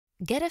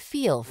Get a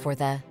feel for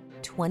the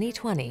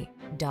 2020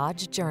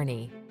 Dodge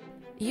Journey.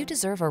 You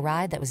deserve a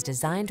ride that was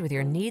designed with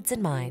your needs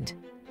in mind.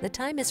 The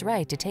time is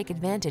right to take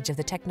advantage of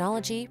the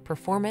technology,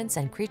 performance,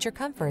 and creature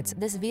comforts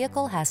this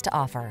vehicle has to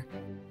offer.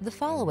 The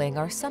following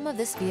are some of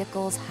this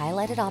vehicle's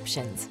highlighted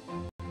options: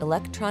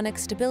 electronic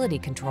stability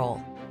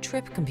control,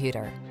 trip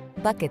computer,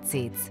 bucket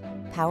seats,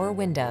 power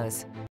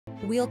windows,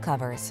 wheel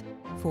covers,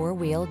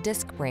 four-wheel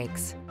disc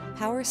brakes,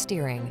 power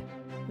steering.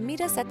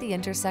 Meet us at the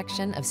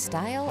intersection of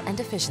style and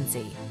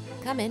efficiency.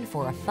 Come in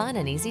for a fun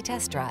and easy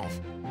test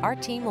drive. Our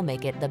team will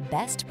make it the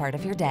best part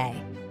of your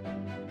day.